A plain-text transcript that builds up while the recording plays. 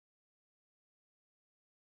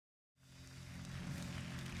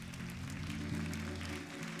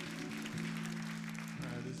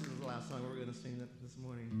sing that this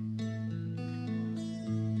morning.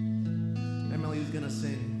 Emily's gonna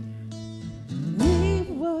sing. We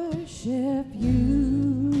worship you,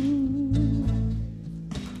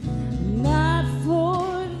 not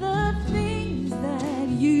for the things that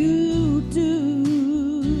you do,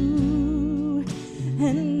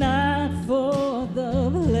 and not for the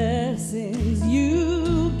blessings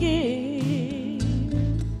you give.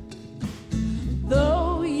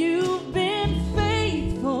 Though you've been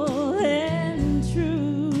faithful and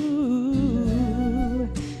true,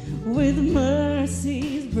 with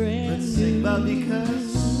mercies brand Let's sing about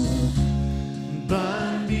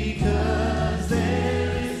because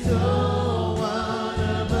there is no one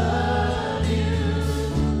above you,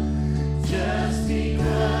 just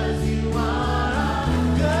because you are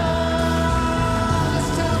our God. It's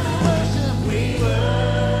time to worship. We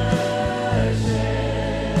worship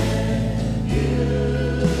you.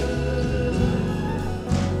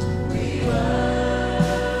 We worship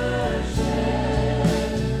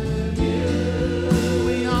you.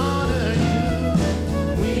 We honor you.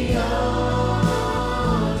 We honor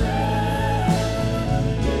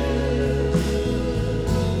you.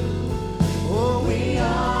 Oh, we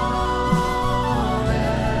honor.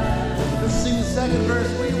 Let's sing the second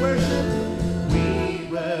verse. We worship you.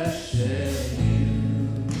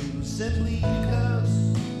 Simply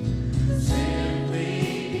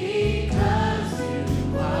because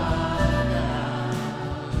you are God.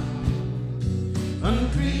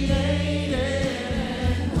 Uncreated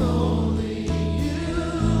and holy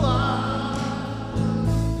you are,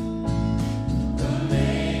 the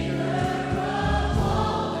maker of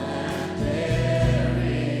all that there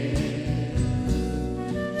is.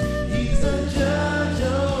 He's the judge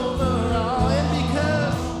over all, and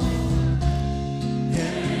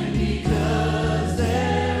because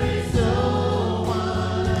there is no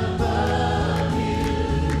one above you,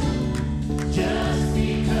 just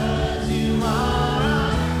because you are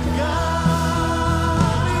our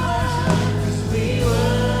God, we worship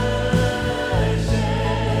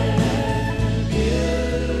you.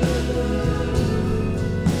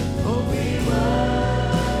 Oh, we worship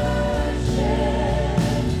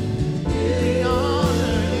you. We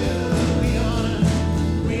honor you.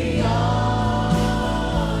 We honor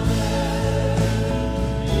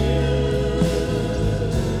you.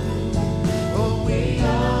 Oh, we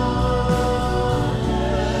honor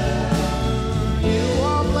you.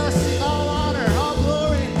 All blessing, all honor, all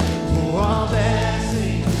glory. All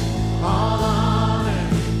blessing, all honor,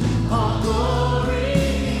 all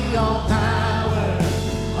glory, all power,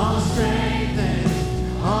 all strength, and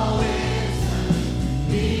all wisdom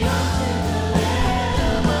be unto the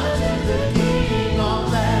Lamb, unto the King. All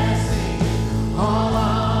blessing, all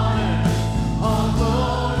honor, all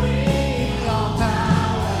glory, all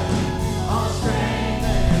power, all strength,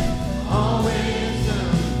 and all wisdom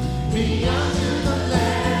be unto the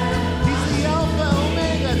Lamb. He's the Alpha,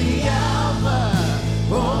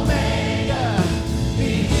 Omega,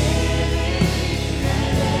 beginning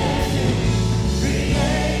and ending,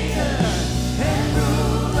 creator and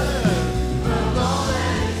ruler of all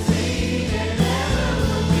that is seen and ever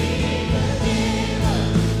will be, the giver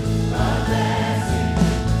of blessing,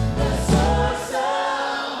 the source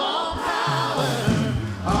of all power,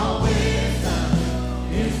 all wisdom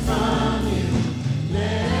is from you.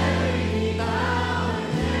 Let every knee bow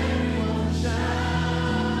and everyone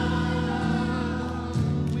shout.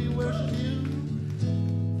 We worship you,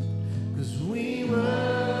 'cause we worship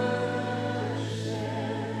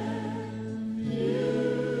you.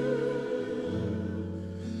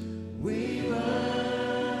 We worship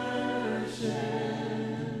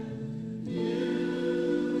you.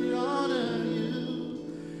 We honor you.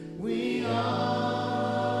 We honor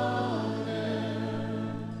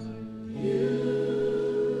you.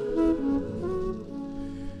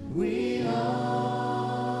 We honor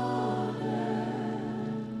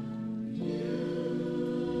you.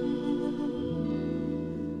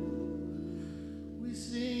 We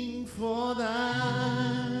sing, for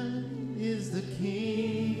thine is the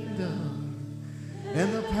kingdom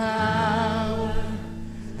and the power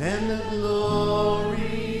and the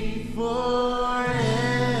glory forever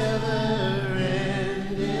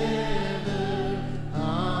and ever.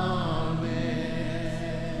 Amen.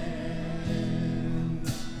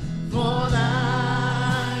 For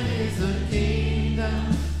thine is the kingdom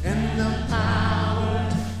and the power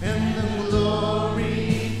and the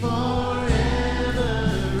glory forever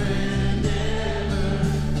and ever.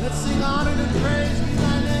 Let's sing honor and praise be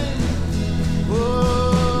thy name.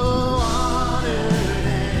 Oh, honor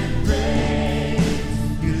and praise.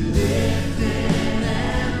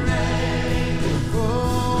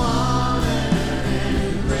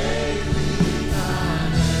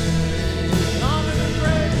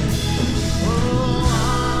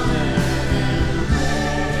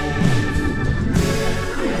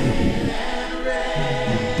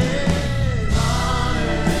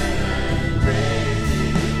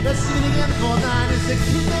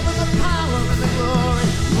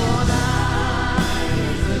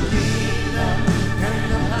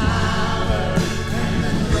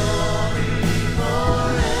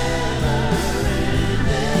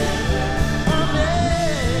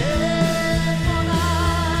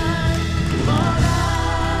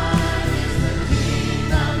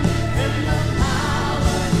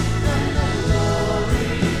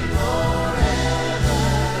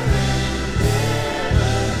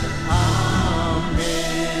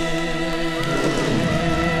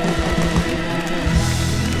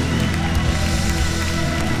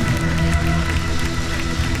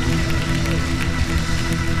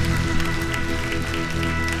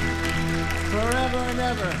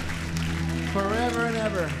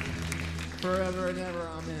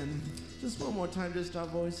 Just one more time, just our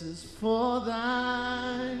voices. For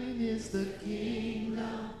thine is the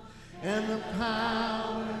kingdom and the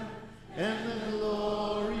power and the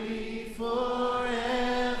glory forever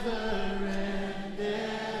and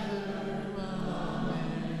ever.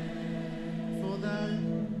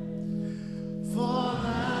 Amen. For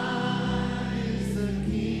thine is the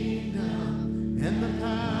kingdom and the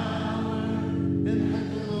power and the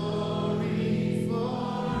glory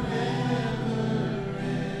forever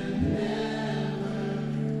and ever.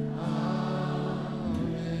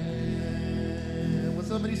 Amen. Will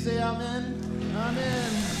somebody say amen?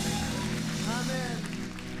 Amen. Amen.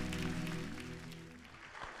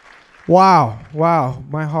 Wow.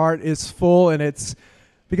 My heart is full, and it's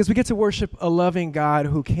because we get to worship a loving God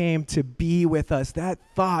who came to be with us. That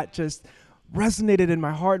thought just resonated in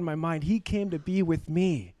my heart and my mind. He came to be with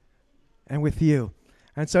me and with you.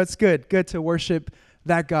 And so it's good to worship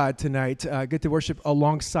that God tonight. Good to worship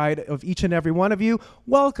alongside of each and every one of you.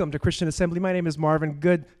 Welcome to Christian Assembly. My name is Marvin.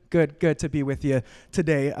 Good to be with you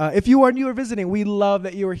today. If you are new or visiting, we love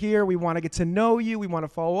that you are here. We want to get to know you. We want to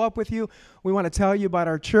follow up with you. We want to tell you about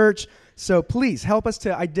our church. So please help us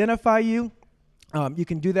to identify you. You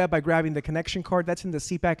can do that by grabbing the connection card that's in the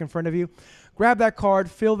seat back in front of you. Grab that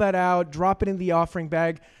card, fill that out, drop it in the offering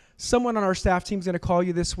bag. Someone on our staff team is going to call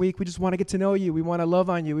you this week. We just want to get to know you. We want to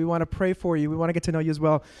love on you. We want to pray for you. We want to get to know you as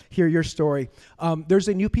well, hear your story. There's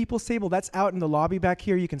a New People's Table that's out in the lobby back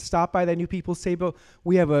here. You can stop by that New People's Table.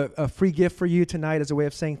 We have a free gift for you tonight as a way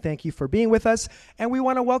of saying thank you for being with us. And we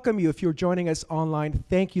want to welcome you if you're joining us online.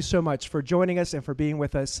 Thank you so much for joining us and for being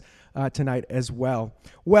with us tonight as well.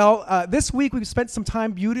 Well, this week we've spent some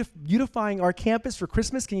time beautifying our campus for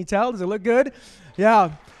Christmas. Can you tell? Does it look good?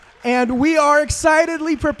 Yeah. And we are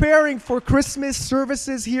excitedly preparing for Christmas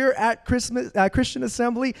services here at Christian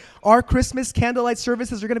Assembly. Our Christmas candlelight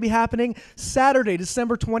services are going to be happening Saturday,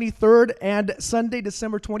 December 23rd and Sunday,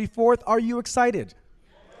 December 24th. Are you excited?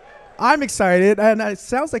 I'm excited, and it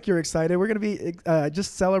sounds like you're excited. We're going to be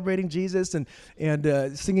just celebrating Jesus and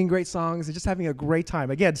singing great songs and just having a great time.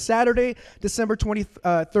 Again, Saturday, December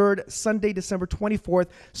 23rd, Sunday, December 24th.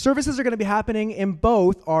 Services are going to be happening in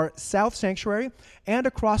both our South Sanctuary and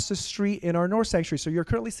across the street in our North Sanctuary. So you're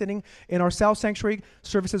currently sitting in our South Sanctuary.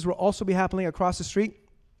 Services will also be happening across the street.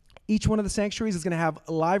 Each one of the sanctuaries is going to have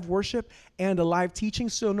live worship and a live teaching.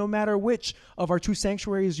 So no matter which of our two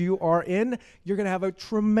sanctuaries you are in, you're going to have a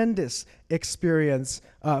tremendous experience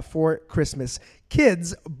for Christmas.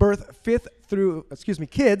 Kids birth through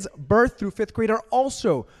fifth grade are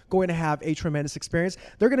also going to have a tremendous experience.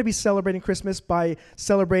 They're going to be celebrating Christmas by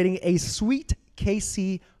celebrating a Sweet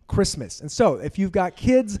KC Christmas. And so if you've got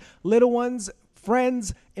kids, little ones,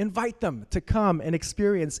 friends, invite them to come and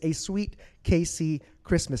experience a Sweet KC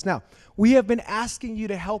Christmas. Now, we have been asking you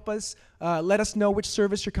to help us, let us know which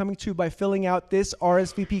service you're coming to by filling out this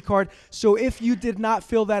RSVP card. So if you did not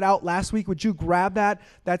fill that out last week, would you grab that?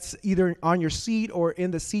 That's either on your seat or in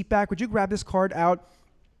the seat back. Would you grab this card out?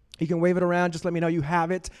 You can wave it around. Just let me know you have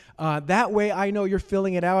it. That way I know you're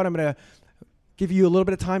filling it out. I'm going to give you a little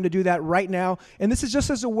bit of time to do that right now. And this is just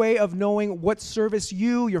as a way of knowing what service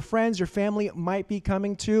you, your friends, your family might be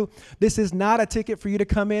coming to. This is not a ticket for you to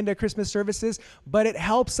come into Christmas services, but it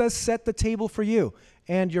helps us set the table for you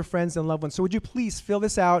and your friends and loved ones. So would you please fill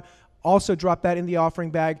this out? Also drop that in the offering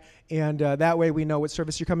bag, and that way we know what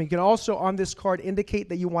service you're coming. You can also, on this card, indicate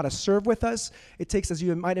that you want to serve with us. It takes, as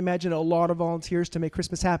you might imagine, a lot of volunteers to make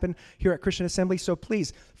Christmas happen here at Christian Assembly. So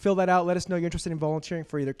please fill that out. Let us know you're interested in volunteering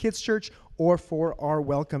for either Kids Church or for our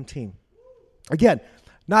welcome team. Again,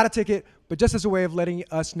 not a ticket, but just as a way of letting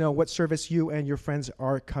us know what service you and your friends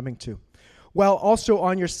are coming to. Well, also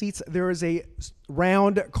on your seats, there is a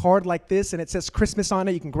round card like this, and it says Christmas on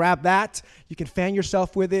it. You can grab that. You can fan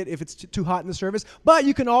yourself with it if it's too hot in the service. But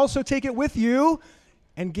you can also take it with you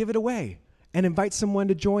and give it away and invite someone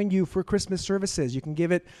to join you for Christmas services. You can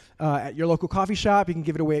give it at your local coffee shop. You can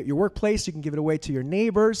give it away at your workplace. You can give it away to your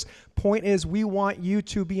neighbors. Point is, we want you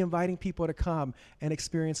to be inviting people to come and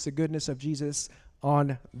experience the goodness of Jesus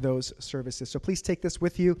on those services. So please take this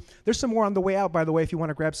with you. There's some more on the way out, by the way, if you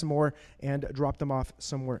want to grab some more and drop them off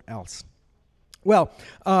somewhere else. Well,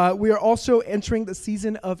 we are also entering the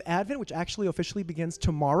season of Advent, which actually officially begins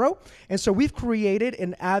tomorrow. And so we've created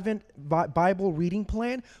an Advent Bible reading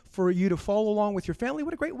plan for you to follow along with your family.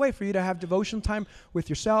 What a great way for you to have devotion time with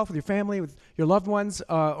yourself, with your family, with your loved ones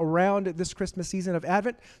around this Christmas season of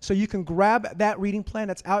Advent. So you can grab that reading plan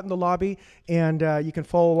that's out in the lobby, and you can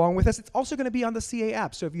follow along with us. It's also going to be on the CA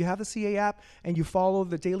app. So if you have the CA app and you follow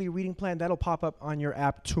the daily reading plan, that'll pop up on your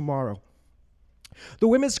app tomorrow. The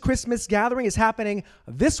Women's Christmas Gathering is happening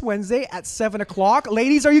this Wednesday at 7 o'clock.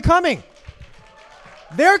 Ladies, are you coming?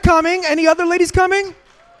 They're coming. Any other ladies coming?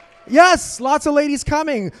 Yes, lots of ladies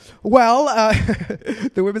coming. Well,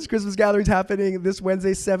 the Women's Christmas Gathering is happening this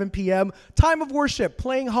Wednesday, 7 p.m. Time of worship,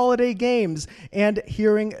 playing holiday games, and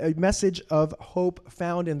hearing a message of hope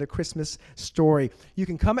found in the Christmas story. You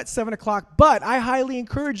can come at 7 o'clock, but I highly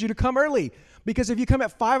encourage you to come early, because if you come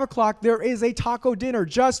at 5 o'clock, there is a taco dinner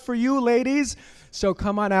just for you, ladies. So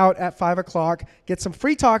come on out at 5 o'clock, get some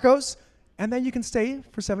free tacos, and then you can stay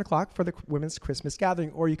for 7 o'clock for the Women's Christmas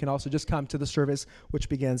Gathering, or you can also just come to the service, which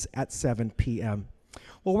begins at 7 p.m.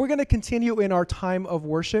 Well, we're going to continue in our time of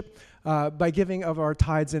worship by giving of our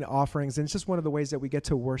tithes and offerings, and it's just one of the ways that we get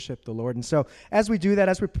to worship the Lord. And so as we do that,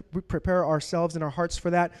 as we prepare ourselves and our hearts for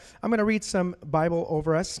that, I'm going to read some Bible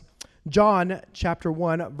over us. John chapter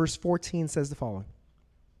 1, verse 14 says the following.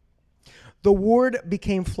 The Word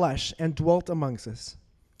became flesh and dwelt amongst us,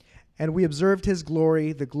 and we observed his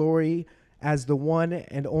glory, the glory as the one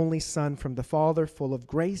and only Son from the Father, full of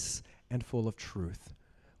grace and full of truth.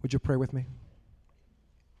 Would you pray with me?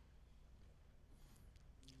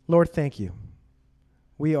 Lord, thank you.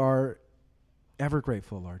 We are ever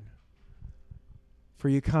grateful, Lord, for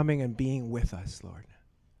you coming and being with us, Lord,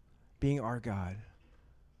 being our God.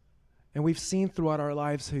 And we've seen throughout our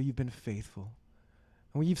lives how you've been faithful.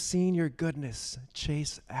 And we've seen your goodness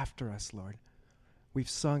chase after us, Lord. We've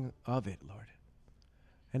sung of it, Lord.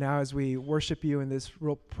 And now as we worship you in this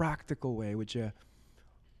real practical way, would you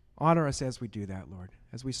honor us as we do that, Lord,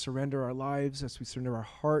 as we surrender our lives, as we surrender our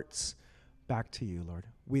hearts back to you, Lord.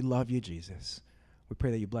 We love you, Jesus. We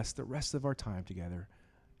pray that you bless the rest of our time together.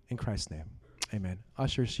 In Christ's name, amen.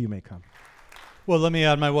 Ushers, you may come. Well, let me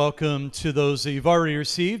add my welcome to those that you've already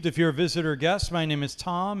received. If you're a visitor or guest, my name is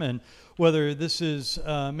Tom, and whether this is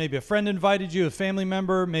maybe a friend invited you, a family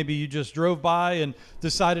member, maybe you just drove by and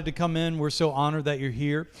decided to come in, we're so honored that you're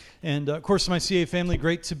here. And, of course, my CA family,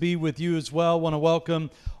 great to be with you as well. Want to welcome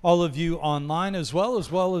all of you online as well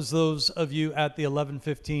as those of you at the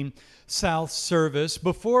 1115 South service.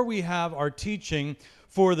 Before we have our teaching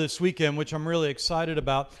for this weekend, which I'm really excited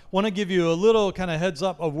about, want to give you a little kind of heads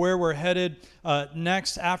up of where we're headed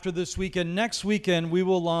next after this weekend. Next weekend, we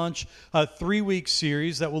will launch a 3-week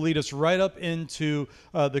series that will lead us right up into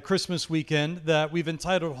the Christmas weekend that we've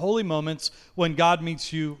entitled Holy Moments When God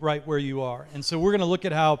Meets You Right Where You Are. And so we're going to look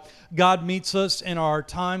at how God meets us in our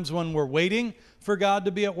times when we're waiting for God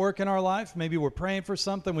to be at work in our life. Maybe we're praying for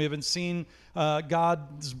something. We haven't seen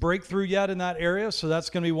God's breakthrough yet in that area, so that's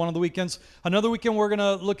going to be one of the weekends. Another weekend, we're going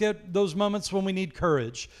to look at those moments when we need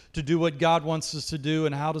courage to do what God wants us to do,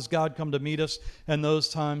 and how does God come to meet us in those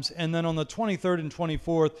times. And then on the 23rd and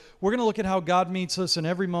 24th, we're going to look at how God meets us in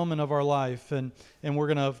every moment of our life, and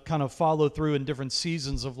we're going to kind of follow through in different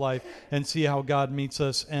seasons of life and see how God meets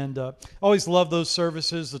us. And always love those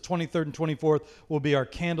services. The 23rd and 24th will be our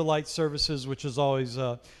candlelight services, which is always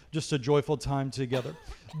just a joyful time together.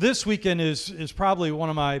 This weekend is probably one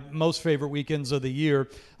of my most favorite weekends of the year.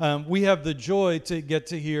 We have the joy to get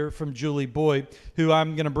to hear from Julie Boyd, who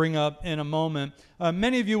I'm going to bring up in a moment.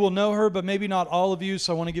 Many of you will know her, but maybe not all of you,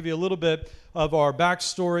 so I want to give you a little bit of our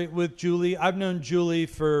backstory with Julie. I've known Julie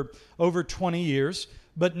for over 20 years,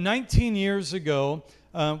 but 19 years ago,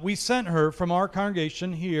 we sent her from our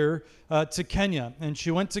congregation here to Kenya, and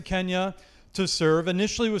she went to Kenya to serve.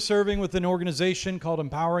 Initially was serving with an organization called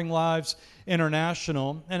Empowering Lives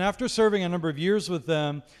International. And after serving a number of years with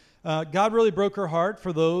them, God really broke her heart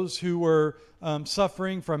for those who were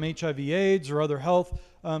suffering from HIV/AIDS or other health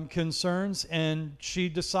concerns. And she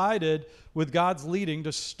decided, with God's leading,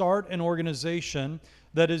 to start an organization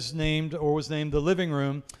that is named, or was named, the Living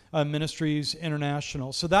Room Ministries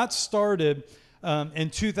International. So that started in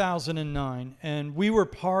 2009. And we were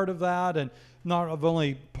part of that, and not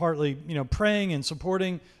only partly, praying and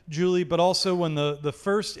supporting Julie, but also when the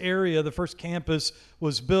first area, the first campus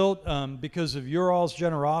was built, because of your all's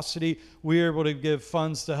generosity, we were able to give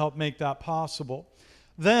funds to help make that possible.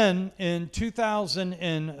 Then in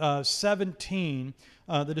 2017,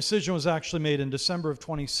 the decision was actually made in December of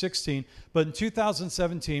 2016, but in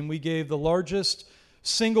 2017, we gave the largest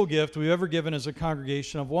single gift we've ever given as a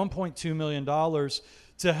congregation of $1.2 million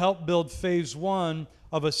to help build phase 1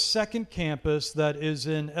 of a second campus that is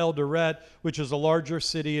in Eldoret, which is a larger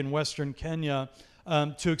city in western Kenya,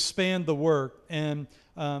 to expand the work. And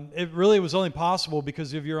it really was only possible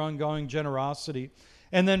because of your ongoing generosity.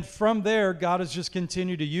 And then from there, God has just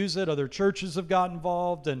continued to use it. Other churches have got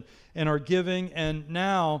involved and are giving. And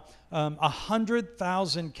now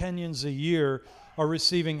 100,000 Kenyans a year are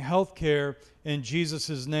receiving health care in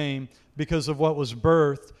Jesus' name because of what was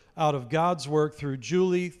birthed out of God's work through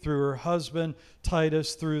Julie, through her husband,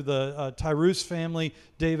 Titus, through the Tyrus family,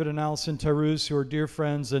 David and Allison Tyrus, who are dear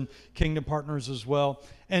friends and kingdom partners as well.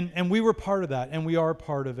 And we were part of that, and we are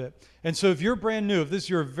part of it. And so if you're brand new, if this is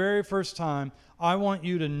your very first time, I want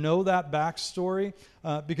you to know that backstory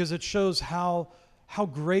because it shows how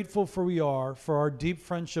grateful we are for our deep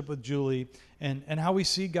friendship with Julie and how we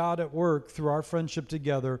see God at work through our friendship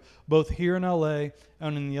together, both here in LA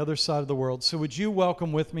and on the other side of the world. So would you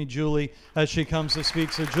welcome with me Julie as she comes to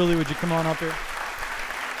speak? So Julie, would you come on up here?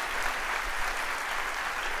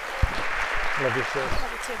 Love you, sis.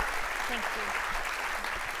 Love you too. Thank you.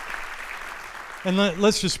 And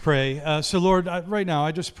let's just pray. So Lord, right now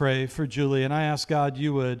I just pray for Julie, and I ask God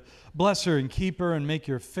you would bless her and keep her and make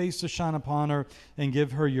your face to shine upon her and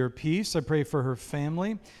give her your peace. I pray for her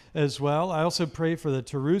family as well. I also pray for the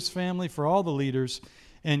Tyrus family, for all the leaders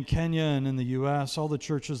in Kenya and in the U.S., all the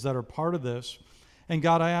churches that are part of this. And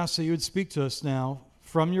God, I ask that you would speak to us now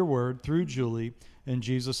from your word through Julie. In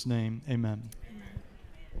Jesus' name, amen.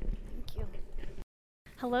 Thank you.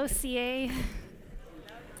 Hello, CA.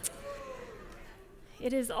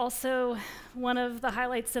 It is also one of the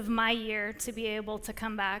highlights of my year to be able to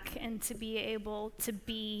come back and to be able to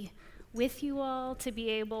be with you all, to be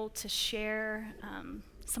able to share.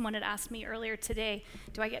 Someone had asked me earlier today,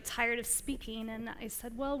 do I get tired of speaking? And I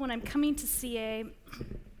said, well, when I'm coming to CA,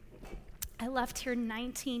 I left here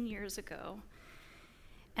 19 years ago,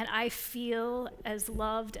 and I feel as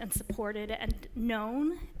loved and supported and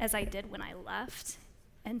known as I did when I left.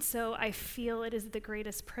 And so I feel it is the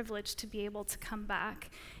greatest privilege to be able to come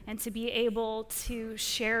back and to be able to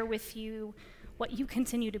share with you what you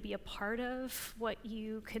continue to be a part of, what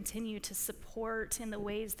you continue to support in the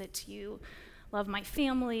ways that you love my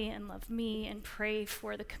family and love me and pray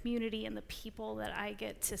for the community and the people that I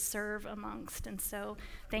get to serve amongst. And so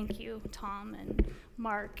thank you, Tom and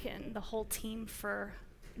Mark and the whole team for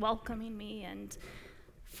welcoming me and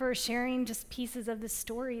for sharing just pieces of the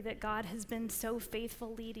story that God has been so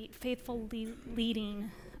faithfully leading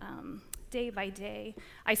day by day.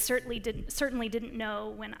 I certainly didn't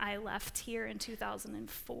know when I left here in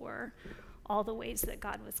 2004 all the ways that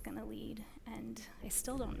God was going to lead, and I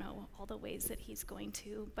still don't know all the ways that he's going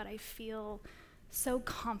to, but I feel so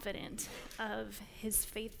confident of his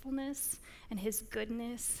faithfulness and his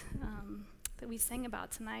goodness that we sang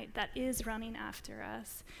about tonight that is running after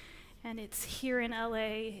us. And it's here in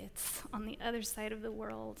LA, it's on the other side of the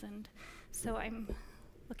world, and so I'm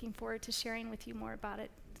looking forward to sharing with you more about it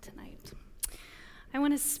tonight. I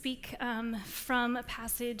want to speak from a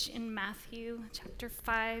passage in Matthew chapter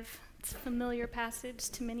 5. It's a familiar passage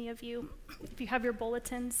to many of you. If you have your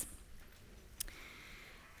bulletins,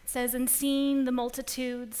 it says, "And seeing the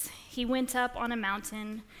multitudes, he went up on a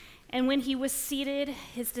mountain, and when he was seated,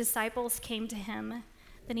 his disciples came to him.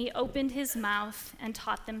 Then he opened his mouth and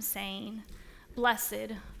taught them, saying,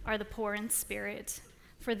 'Blessed are the poor in spirit,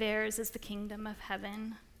 for theirs is the kingdom of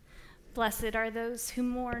heaven. Blessed are those who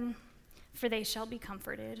mourn, for they shall be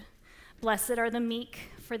comforted. Blessed are the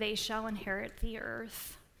meek, for they shall inherit the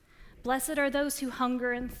earth. Blessed are those who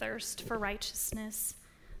hunger and thirst for righteousness,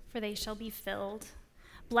 for they shall be filled.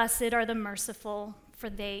 Blessed are the merciful, for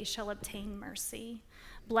they shall obtain mercy.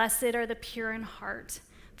 Blessed are the pure in heart,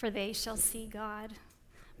 for they shall see God.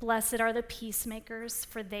 Blessed are the peacemakers,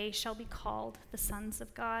 for they shall be called the sons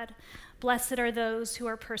of God. Blessed are those who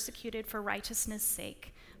are persecuted for righteousness'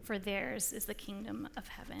 sake, for theirs is the kingdom of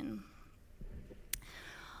heaven.'"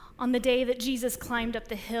 On the day that Jesus climbed up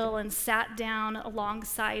the hill and sat down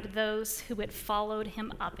alongside those who had followed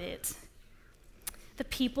him up it, the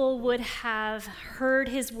people would have heard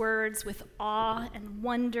his words with awe and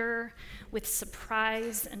wonder, with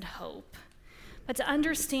surprise and hope. But to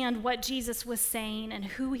understand what Jesus was saying and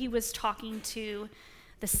who he was talking to,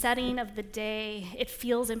 the setting of the day, it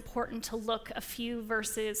feels important to look a few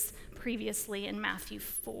verses previously in Matthew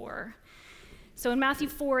 4. So in Matthew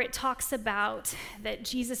 4, it talks about that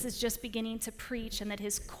Jesus is just beginning to preach and that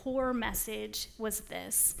his core message was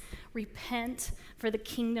this: repent, for the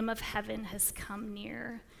kingdom of heaven has come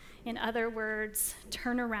near. In other words,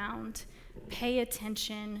 turn around, pay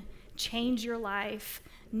attention, change your life,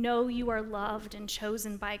 know you are loved and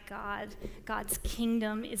chosen by God. God's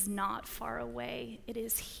kingdom is not far away. It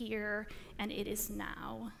is here and it is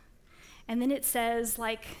now. And then it says,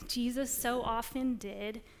 like Jesus so often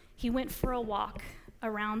did, he went for a walk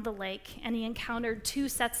around the lake and he encountered two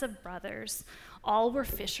sets of brothers. All were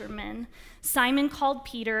fishermen. Simon called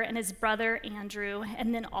Peter and his brother Andrew,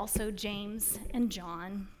 and then also James and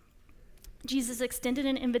John. Jesus extended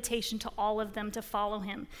an invitation to all of them to follow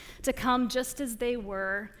him, to come just as they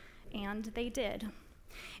were, and they did.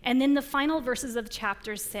 And then the final verses of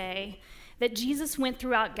chapters say that Jesus went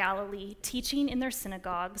throughout Galilee, teaching in their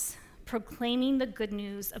synagogues, proclaiming the good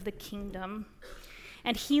news of the kingdom,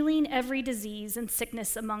 and healing every disease and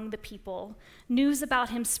sickness among the people. News about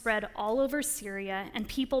him spread all over Syria, and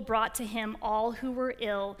people brought to him all who were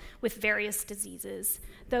ill with various diseases,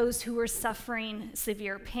 those who were suffering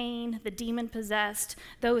severe pain, the demon-possessed,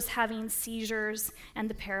 those having seizures, and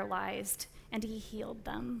the paralyzed, and he healed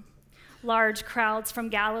them. Large crowds from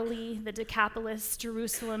Galilee, the Decapolis,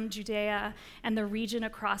 Jerusalem, Judea, and the region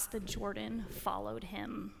across the Jordan followed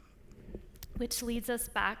him. Which leads us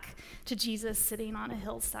back to Jesus sitting on a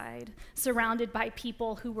hillside, surrounded by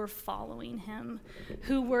people who were following him.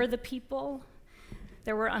 Who were the people?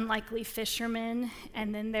 There were unlikely fishermen,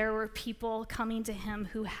 and then there were people coming to him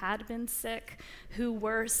who had been sick, who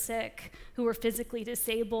were physically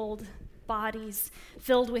disabled, bodies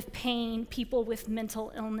filled with pain, people with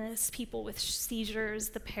mental illness, people with seizures,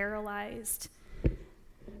 the paralyzed.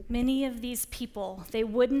 Many of these people, they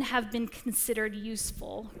wouldn't have been considered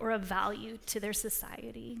useful or of value to their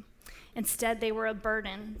society. Instead, they were a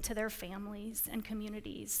burden to their families and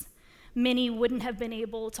communities. Many wouldn't have been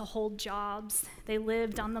able to hold jobs. They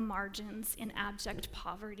lived on the margins in abject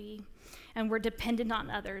poverty and were dependent on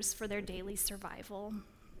others for their daily survival.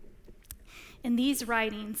 In these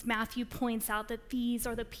writings, Matthew points out that these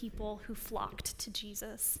are the people who flocked to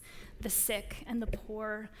Jesus: the sick and the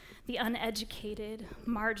poor, the uneducated,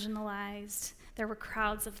 marginalized. There were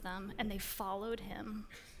crowds of them, and they followed him.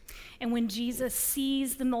 And when Jesus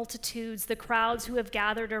sees the multitudes, the crowds who have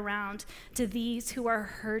gathered around, to these who are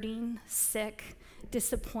hurting, sick,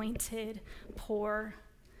 disappointed, poor,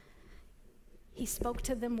 he spoke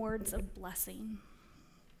to them words of blessing.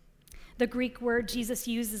 The Greek word Jesus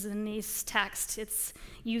uses in these texts, it's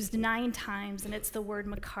used 9 times, and it's the word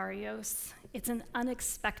makarios. It's an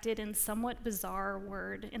unexpected and somewhat bizarre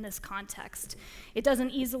word in this context. It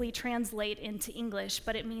doesn't easily translate into English,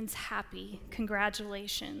 but it means happy,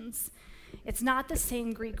 congratulations. It's not the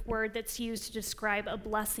same Greek word that's used to describe a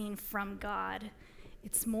blessing from God.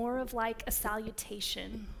 It's more of like a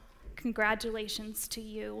salutation. Congratulations to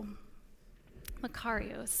you.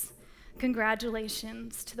 Makarios.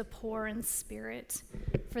 Congratulations to the poor in spirit,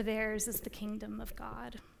 for theirs is the kingdom of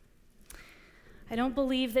God. I don't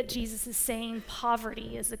believe that Jesus is saying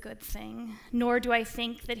poverty is a good thing, nor do I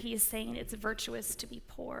think that he is saying it's virtuous to be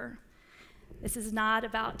poor. This is not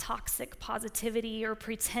about toxic positivity or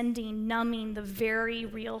pretending, numbing the very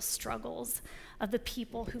real struggles of the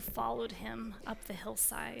people who followed him up the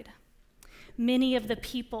hillside. Many of the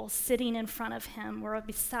people sitting in front of him or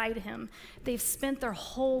beside him, they've spent their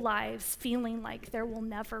whole lives feeling like there will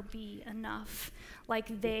never be enough,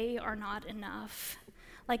 like they are not enough,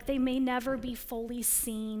 like they may never be fully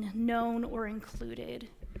seen, known, or included.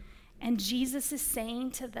 And Jesus is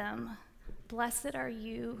saying to them, "Blessed are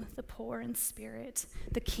you, the poor in spirit.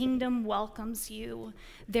 The kingdom welcomes you.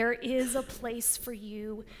 There is a place for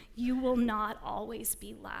you. You will not always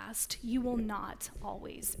be last. You will not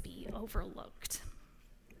always be overlooked."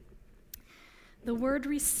 The word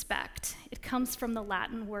respect, it comes from the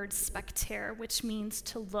Latin word spectere, which means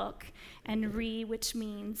to look, and which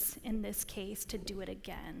means, in this case, to do it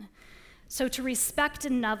again. So to respect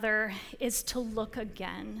another is to look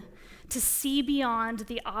again, to see beyond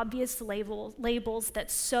the obvious labels that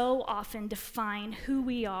so often define who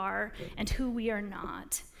we are and who we are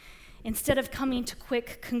not. Instead of coming to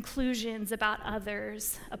quick conclusions about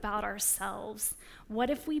others, about ourselves, what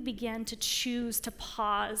if we begin to choose to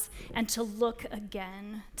pause and to look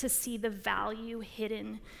again, to see the value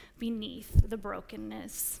hidden beneath the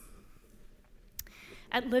brokenness?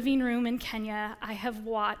 At Living Room in Kenya, I have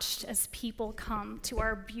watched as people come to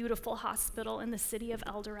our beautiful hospital in the city of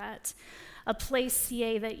Eldoret, a place,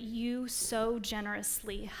 CA, that you so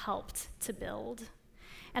generously helped to build.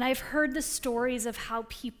 And I've heard the stories of how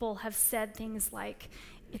people have said things like,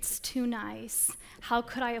 "It's too nice. How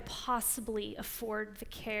could I possibly afford the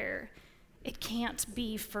care? It can't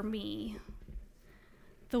be for me."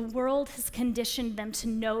 The world has conditioned them to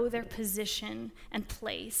know their position and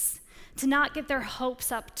place, to not get their hopes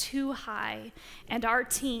up too high, and our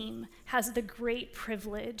team has the great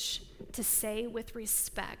privilege to say with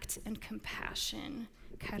respect and compassion,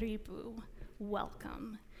 "Karibu,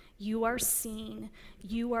 welcome. You are seen,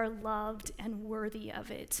 you are loved and worthy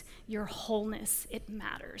of it. Your wholeness, it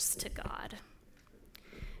matters to God."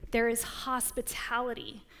 There is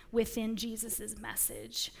hospitality within Jesus'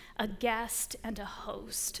 message, a guest and a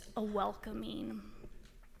host, a welcoming.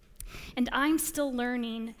 And I'm still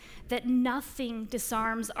learning that nothing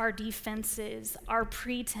disarms our defenses, our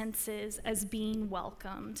pretenses as being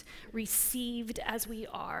welcomed, received as we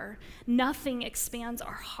are. Nothing expands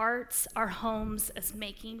our hearts, our homes as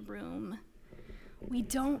making room. We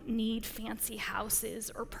don't need fancy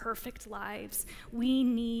houses or perfect lives. We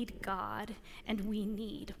need God, and we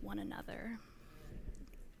need one another.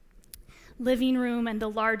 Living Room and the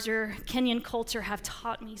larger Kenyan culture have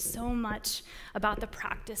taught me so much about the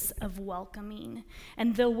practice of welcoming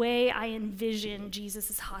and the way I envision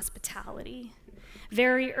Jesus' hospitality.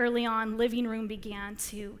 Very early on, Living Room began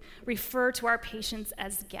to refer to our patients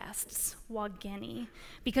as guests, wageni,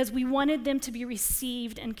 because we wanted them to be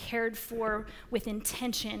received and cared for with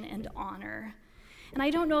intention and honor. And I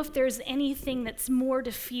don't know if there's anything that's more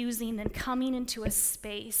diffusing than coming into a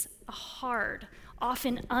space, a hard,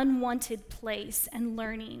 often unwanted place, and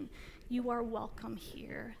learning, you are welcome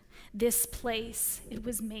here. This place, it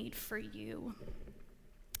was made for you.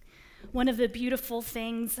 One of the beautiful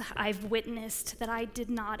things I've witnessed that I did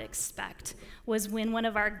not expect was when one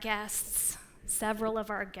of our guests, several of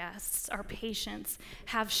our guests, our patients,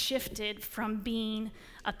 have shifted from being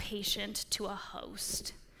a patient to a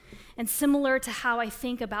host. And similar to how I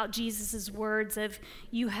think about Jesus' words of,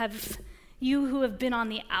 you who have been on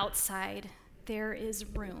the outside, there is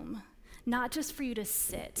room, not just for you to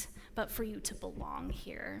sit, but for you to belong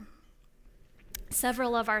here.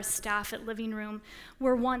 Several of our staff at Living Room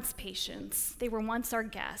were once patients. They were once our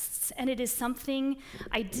guests, and it is something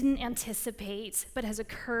I didn't anticipate, but has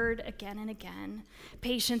occurred again and again.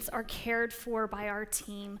 Patients are cared for by our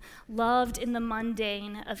team, loved in the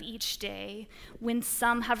mundane of each day. When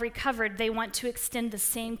some have recovered, they want to extend the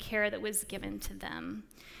same care that was given to them.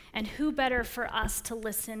 And who better for us to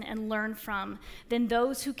listen and learn from than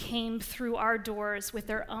those who came through our doors with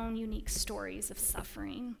their own unique stories of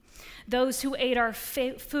suffering? Those who ate our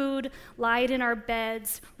food, lied in our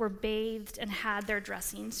beds, were bathed, and had their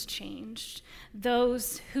dressings changed.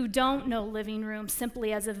 Those who don't know Living Room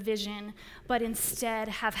simply as a vision, but instead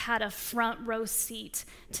have had a front row seat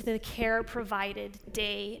to the care provided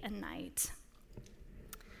day and night.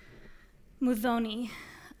 Muthoni,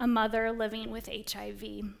 a mother living with HIV.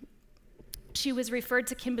 She was referred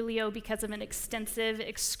to Kimberley-O because of an extensive,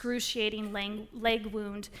 excruciating leg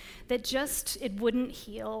wound that it wouldn't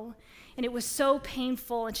heal. And it was so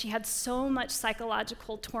painful, and she had so much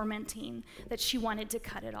psychological tormenting that she wanted to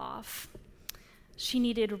cut it off. She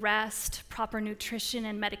needed rest, proper nutrition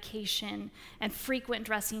and medication, and frequent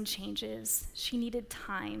dressing changes. She needed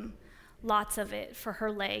time, lots of it, for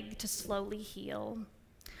her leg to slowly heal.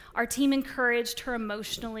 Our team encouraged her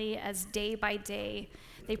emotionally as day by day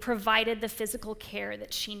they provided the physical care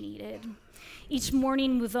that she needed. Each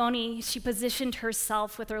morning, Muthoni, she positioned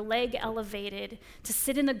herself with her leg elevated to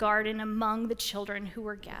sit in the garden among the children who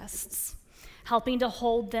were guests, helping to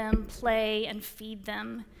hold them, play, and feed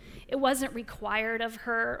them. It wasn't required of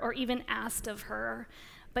her or even asked of her,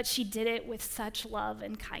 but she did it with such love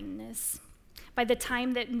and kindness. By the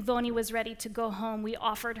time that Muthoni was ready to go home, we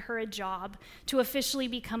offered her a job to officially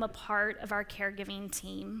become a part of our caregiving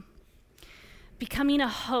team. Becoming a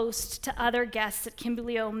host to other guests at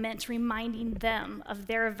Kimberley-O meant reminding them of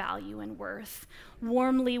their value and worth,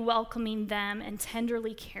 warmly welcoming them and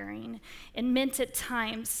tenderly caring. It meant at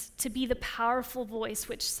times to be the powerful voice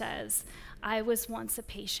which says, I was once a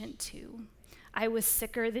patient too. I was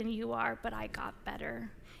sicker than you are, but I got better.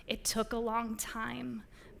 It took a long time,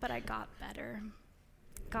 but I got better.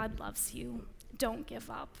 God loves you. Don't give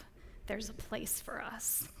up. There's a place for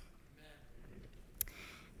us.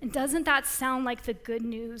 And doesn't that sound like the good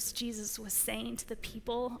news Jesus was saying to the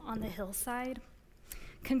people on the hillside?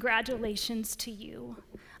 Congratulations to you.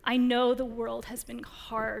 I know the world has been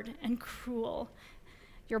hard and cruel.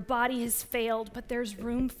 Your body has failed, but there's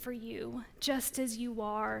room for you, just as you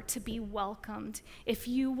are, to be welcomed. If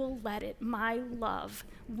you will let it, my love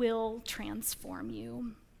will transform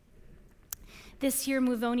you. This year,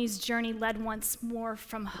 Muthoni's journey led once more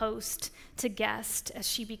from host to guest as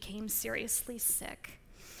she became seriously sick.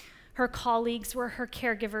 Her colleagues were her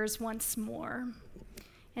caregivers once more.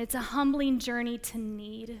 And it's a humbling journey to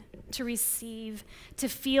need, to receive, to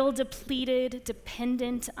feel depleted,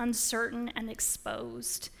 dependent, uncertain, and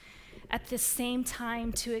exposed. At the same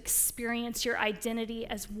time, to experience your identity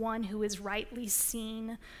as one who is rightly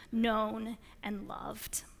seen, known, and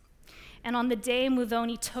loved. And on the day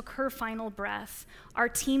Muthoni took her final breath, our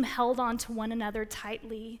team held on to one another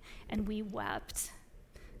tightly, and we wept.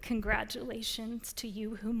 Congratulations to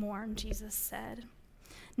you who mourn, Jesus said.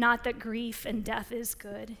 Not that grief and death is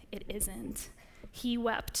good, it isn't. He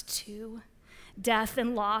wept too. Death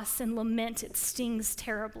and loss and lament, it stings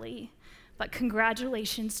terribly, But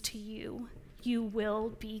congratulations to you. You will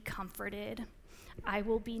be comforted. I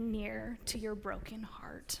will be near to your broken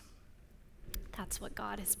heart. That's what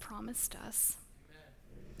God has promised us.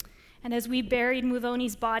 And as we buried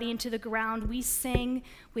Mudhoni's body into the ground, we sang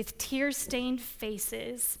with tear-stained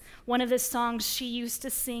faces one of the songs she used to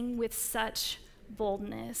sing with such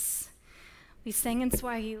boldness. We sang in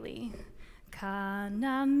Swahili, Kanamini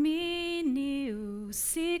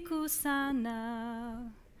usiku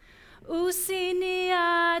sana,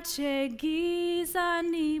 usiniache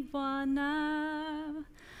gizani Bwana,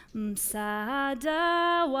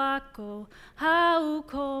 msaada wako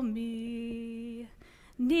haukomi.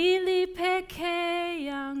 Nili peke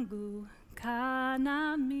yangu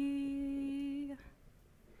kanami.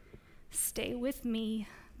 Stay with me,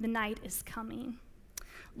 the night is coming.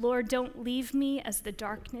 Lord, don't leave me as the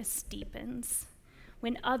darkness deepens.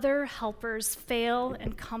 When other helpers fail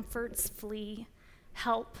and comforts flee,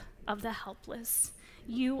 help of the helpless,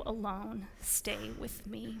 you alone stay with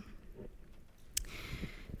me.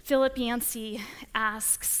 Philip Yancey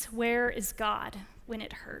asks, where is God when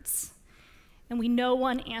it hurts? And we know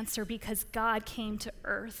one answer because God came to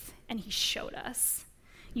earth and he showed us.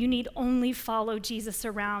 You need only follow Jesus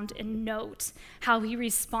around and note how he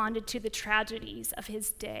responded to the tragedies of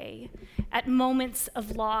his day. At moments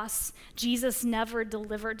of loss, Jesus never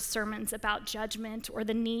delivered sermons about judgment or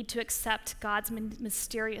the need to accept God's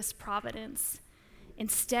mysterious providence.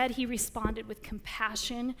 Instead, he responded with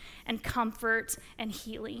compassion and comfort and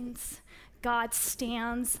healings. God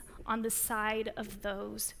stands on the side of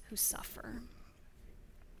those who suffer.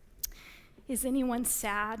 Is anyone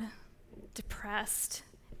sad, depressed,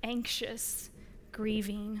 anxious,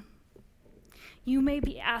 grieving? You may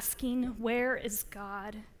be asking, where is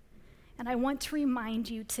God? And I want to remind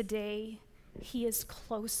you today, he is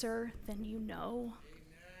closer than you know.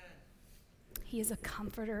 Amen. He is a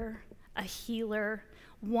comforter, a healer,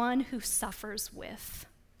 one who suffers with.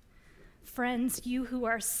 Friends, you who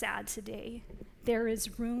are sad today, there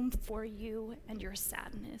is room for you and your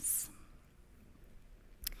sadness.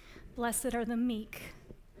 Blessed are the meek,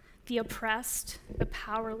 the oppressed, the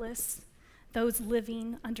powerless, those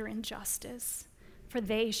living under injustice, for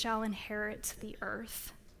they shall inherit the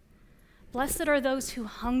earth. Blessed are those who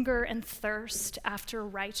hunger and thirst after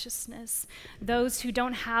righteousness, those who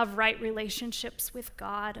don't have right relationships with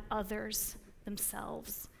God, others,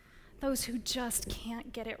 themselves, those who just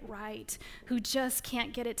can't get it right, who just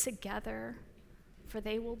can't get it together, for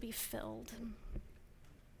they will be filled.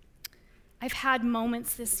 I've had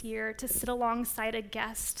moments this year to sit alongside a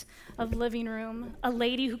guest of Living Room, a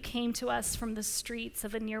lady who came to us from the streets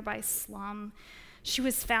of a nearby slum. She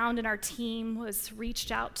was found and our team was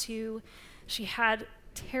reached out to. She had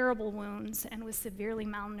terrible wounds and was severely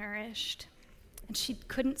malnourished. And she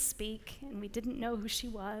couldn't speak, and we didn't know who she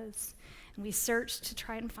was. And we searched to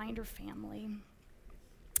try and find her family.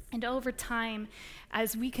 And over time,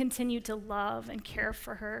 as we continued to love and care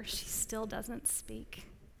for her, she still doesn't speak.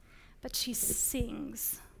 But she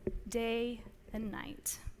sings day and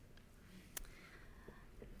night.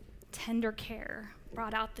 Tender care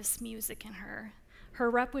brought out this music in her. Her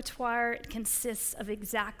repertoire consists of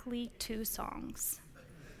exactly 2 songs.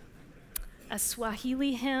 A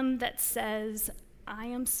Swahili hymn that says, I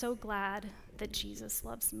am so glad that Jesus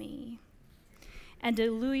loves me. And a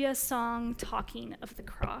Hallelujah song talking of the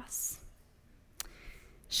cross.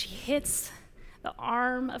 She hits the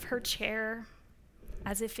arm of her chair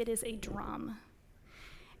as if it is a drum.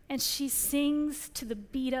 And she sings to the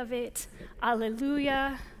beat of it,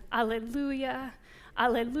 Alleluia, Alleluia,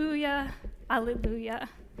 Alleluia, Alleluia.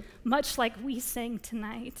 Much like we sang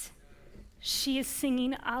tonight, she is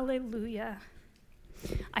singing Alleluia.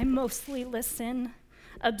 I mostly listen,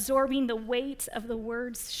 absorbing the weight of the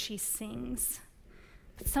words she sings.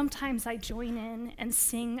 But sometimes I join in and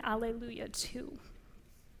sing Alleluia too.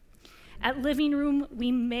 At Living Room,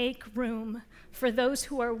 we make room for those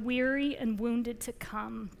who are weary and wounded to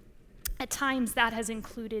come. At times, that has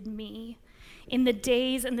included me. In the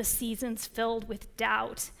days and the seasons filled with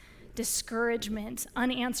doubt, discouragement,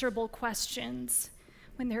 unanswerable questions,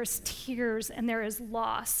 when there's tears and there is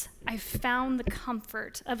loss, I've found the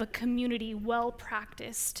comfort of a community well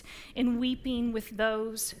practiced in weeping with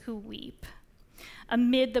those who weep.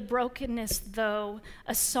 Amid the brokenness, though,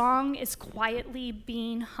 a song is quietly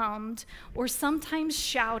being hummed or sometimes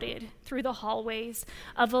shouted through the hallways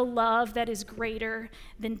of a love that is greater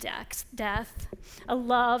than death, a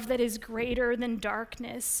love that is greater than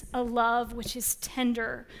darkness, a love which is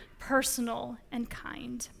tender, personal, and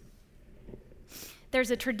kind. There's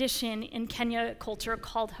a tradition in Kenya culture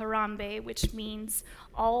called Harambee, which means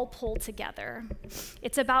all pull together.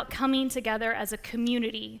 It's about coming together as a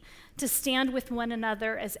community to stand with one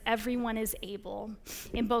another as everyone is able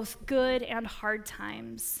in both good and hard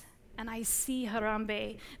times. And I see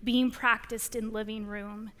Harambee being practiced in living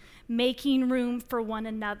room, making room for one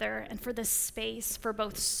another and for the space for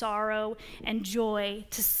both sorrow and joy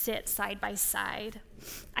to sit side by side.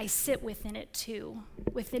 I sit within it too,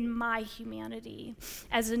 within my humanity,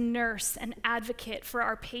 as a nurse and advocate for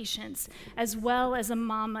our patients, as well as a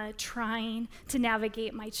mama trying to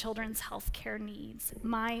navigate my children's healthcare needs,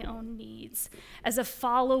 my own needs, as a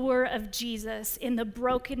follower of Jesus in the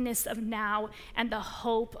brokenness of now and the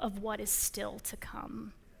hope of what is still to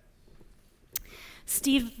come.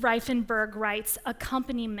 Steve Reifenberg writes,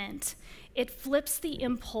 accompaniment. It flips the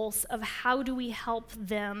impulse of how do we help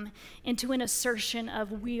them into an assertion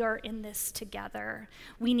of we are in this together.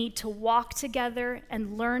 We need to walk together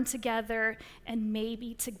and learn together and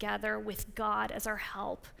maybe together with God as our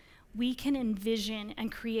help. We can envision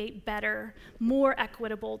and create better, more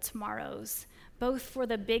equitable tomorrows, both for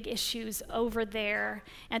the big issues over there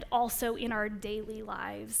and also in our daily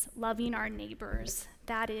lives, loving our neighbors,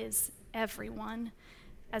 that is everyone,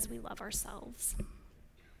 as we love ourselves.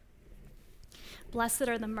 Blessed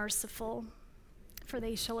are the merciful, for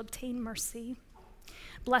they shall obtain mercy.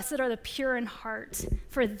 Blessed are the pure in heart,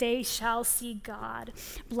 for they shall see God.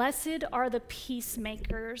 Blessed are the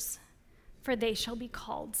peacemakers, for they shall be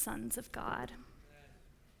called sons of God.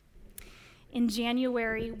 In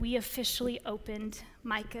January, we officially opened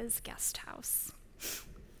Micah's Guest House.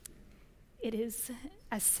 It is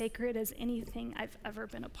as sacred as anything I've ever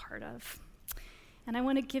been a part of. And I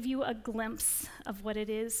want to give you a glimpse of what it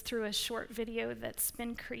is through a short video that's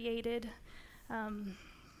been created.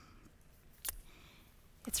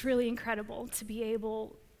 It's really incredible to be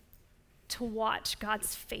able to watch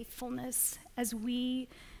God's faithfulness as we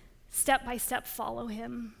step by step follow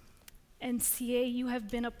him. And CA, you have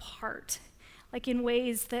been a part, like in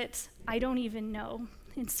ways that I don't even know,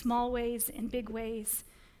 in small ways, in big ways,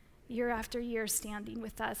 year after year standing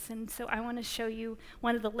with us. And so I want to show you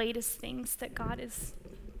one of the latest things that God is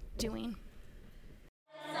doing.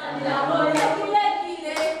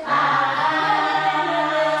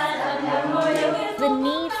 The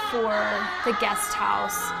need for the guest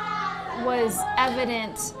house was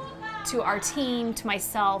evident to our team, to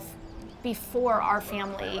myself, before our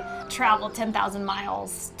family traveled 10,000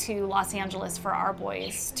 miles to Los Angeles for our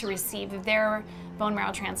boys to receive their bone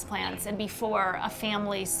marrow transplants, and before a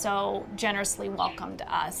family so generously welcomed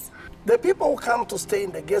us. The people who come to stay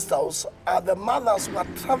in the guest house are the mothers who are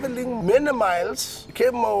traveling many miles.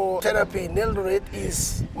 Chemotherapy in Eldoret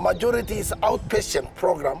majority is outpatient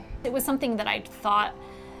program. It was something that I thought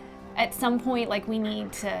at some point, like we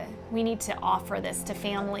need to offer this to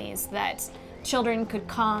families, that children could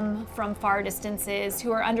come from far distances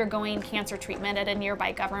who are undergoing cancer treatment at a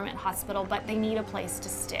nearby government hospital, but they need a place to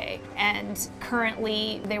stay. And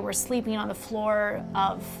currently they were sleeping on the floor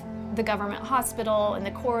of the government hospital in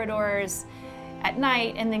the corridors at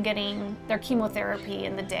night and then getting their chemotherapy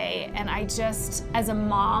in the day. And I just, as a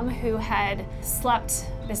mom who had slept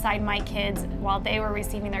beside my kids while they were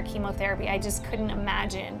receiving their chemotherapy, I just couldn't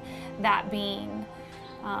imagine that being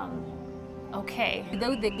okay.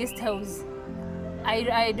 Without the guest house,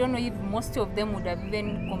 I don't know if most of them would have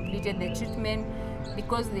even completed the treatment,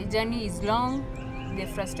 because the journey is long, the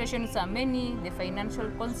frustrations are many, the financial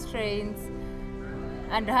constraints,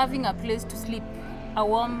 and having a place to sleep, a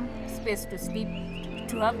warm space to sleep,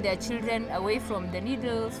 to have their children away from the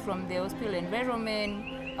needles, from the hospital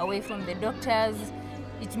environment, away from the doctors,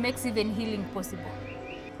 it makes even healing possible.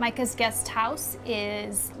 Micah's Guest House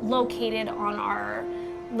is located on our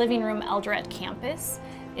Living Room Eldoret campus.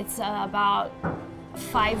 It's about a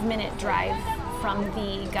 5-minute drive from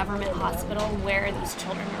the government hospital where these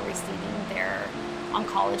children are receiving their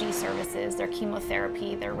oncology services, their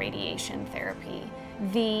chemotherapy, their radiation therapy.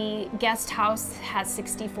 The guest house has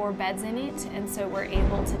 64 beds in it, and so we're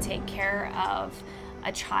able to take care of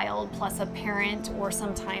a child plus a parent, or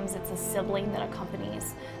sometimes it's a sibling that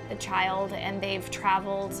accompanies the child, and they've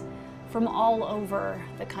traveled from all over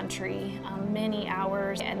the country, many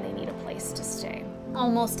hours, and they need a place to stay.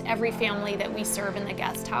 Almost every family that we serve in the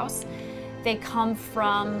guest house, they come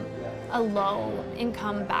from a low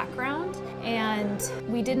income background, and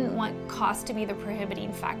we didn't want cost to be the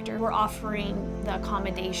prohibiting factor. We're offering the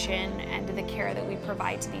accommodation and the care that we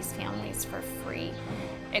provide to these families for free.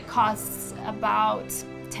 It costs about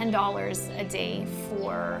 $10 a day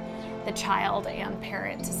for the child and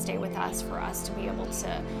parent to stay with us, for us to be able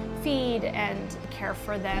to feed and care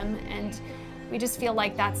for them. And We just feel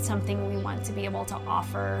like that's something we want to be able to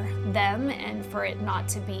offer them, and for it not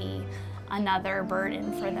to be another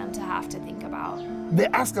burden for them to have to think about. They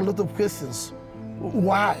ask a lot of questions.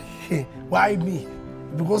 Why? Why me?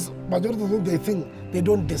 Because majority of them, they think they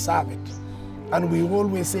don't deserve it. And we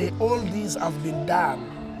always say all these have been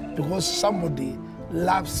done because somebody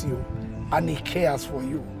loves you and he cares for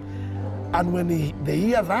you. And when they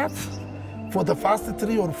hear that, for the first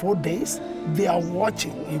 3 or 4 days, they are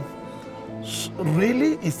watching. If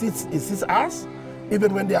really, is this us?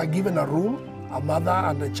 Even when they are given a room, a mother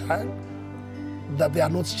and a child, that they are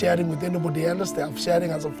not sharing with anybody else, they are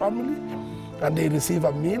sharing as a family, and they receive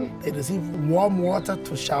a meal, they receive warm water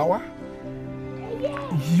to shower.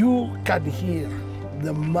 You can hear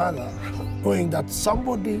the mother knowing that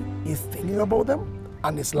somebody is thinking about them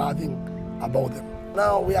and is loving about them.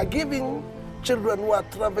 Now we are giving children who are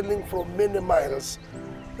traveling from many miles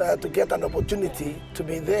to get an opportunity to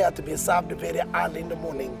be there, to be served very early in the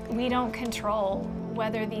morning. We don't control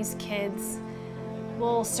whether these kids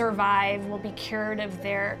will survive, will be cured of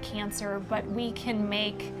their cancer, but we can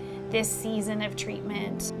make this season of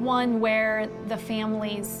treatment one where the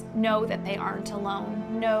families know that they aren't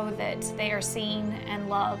alone, know that they are seen and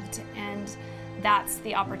loved, and that's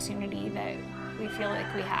the opportunity that we feel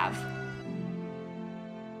like we have.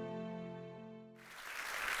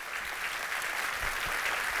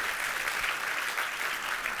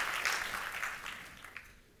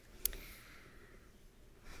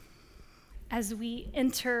 As we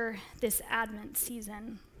enter this Advent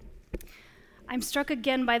season, I'm struck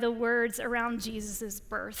again by the words around Jesus'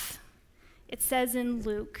 birth. It says in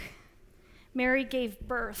Luke, Mary gave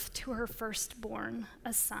birth to her firstborn,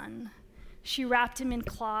 a son. She wrapped him in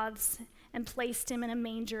cloths and placed him in a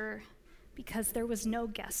manger because there was no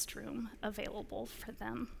guest room available for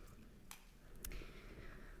them.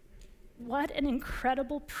 What an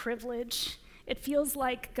incredible privilege. It feels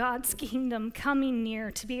like God's kingdom coming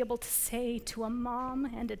near to be able to say to a mom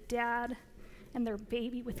and a dad and their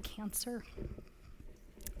baby with cancer,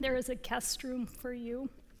 there is a guest room for you.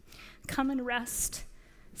 Come and rest.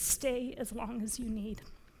 Stay as long as you need.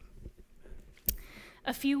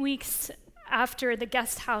 A few weeks after the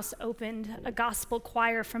guest house opened, a gospel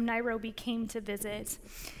choir from Nairobi came to visit.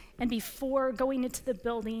 And before going into the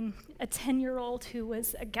building, a 10-year-old who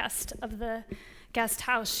was a guest of the guest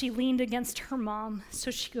house, she leaned against her mom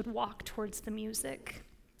so she could walk towards the music.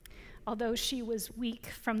 Although she was weak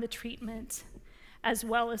from the treatment, as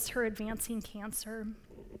well as her advancing cancer,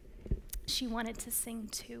 she wanted to sing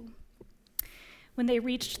too. When they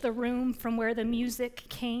reached the room from where the music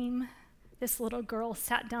came, this little girl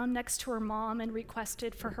sat down next to her mom and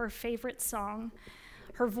requested for her favorite song.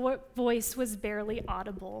 Her voice was barely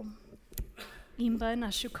audible. Imba na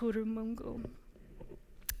shukuru Mungu.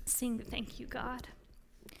 Sing thank you, God.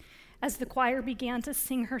 As the choir began to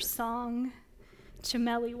sing her song,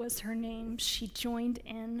 Chameli was her name, she joined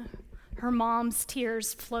in. Her mom's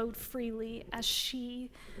tears flowed freely as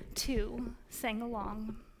she, too, sang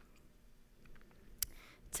along.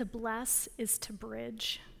 To bless is to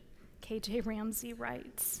bridge, KJ Ramsey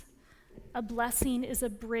writes. A blessing is a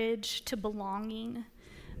bridge to belonging,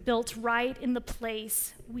 built right in the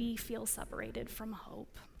place we feel separated from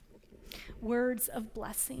hope. Words of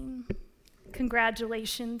blessing.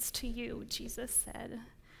 Congratulations to you, Jesus said.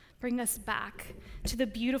 Bring us back to the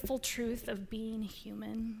beautiful truth of being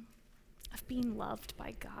human, of being loved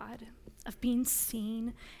by God, of being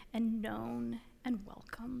seen and known and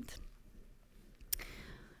welcomed.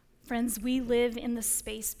 Friends, we live in the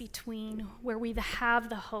space between where we have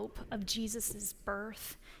the hope of Jesus'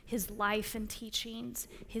 birth, his life and teachings,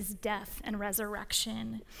 his death and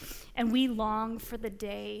resurrection, and we long for the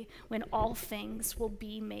day when all things will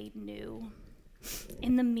be made new.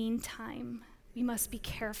 In the meantime, we must be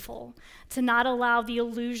careful to not allow the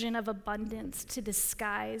illusion of abundance to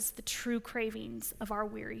disguise the true cravings of our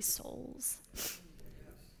weary souls.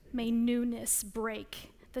 May newness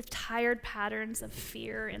break the tired patterns of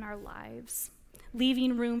fear in our lives,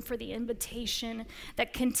 leaving room for the invitation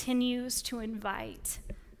that continues to invite.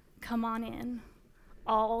 Come on in,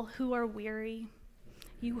 all who are weary,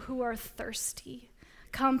 you who are thirsty,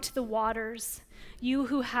 come to the waters. You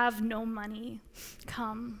who have no money,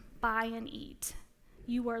 come, buy and eat.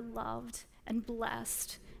 You are loved and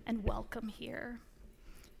blessed and welcome here.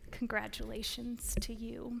 Congratulations to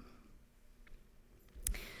you.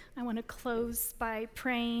 I want to close by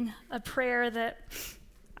praying a prayer that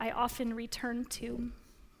I often return to.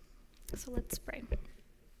 So let's pray.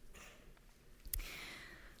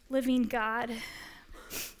 Living God,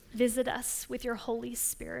 visit us with your Holy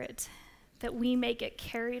Spirit, that we may get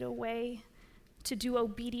carried away to do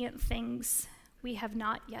obedient things we have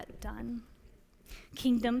not yet done.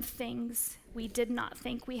 Kingdom things we did not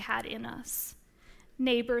think we had in us.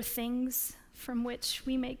 Neighbor things from which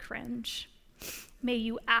we may cringe. May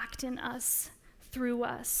you act in us, through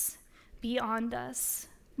us, beyond us,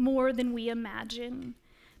 more than we imagine,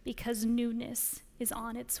 because newness is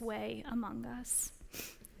on its way among us.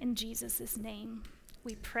 In Jesus' name,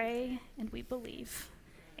 we pray and we believe.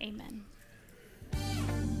 Amen.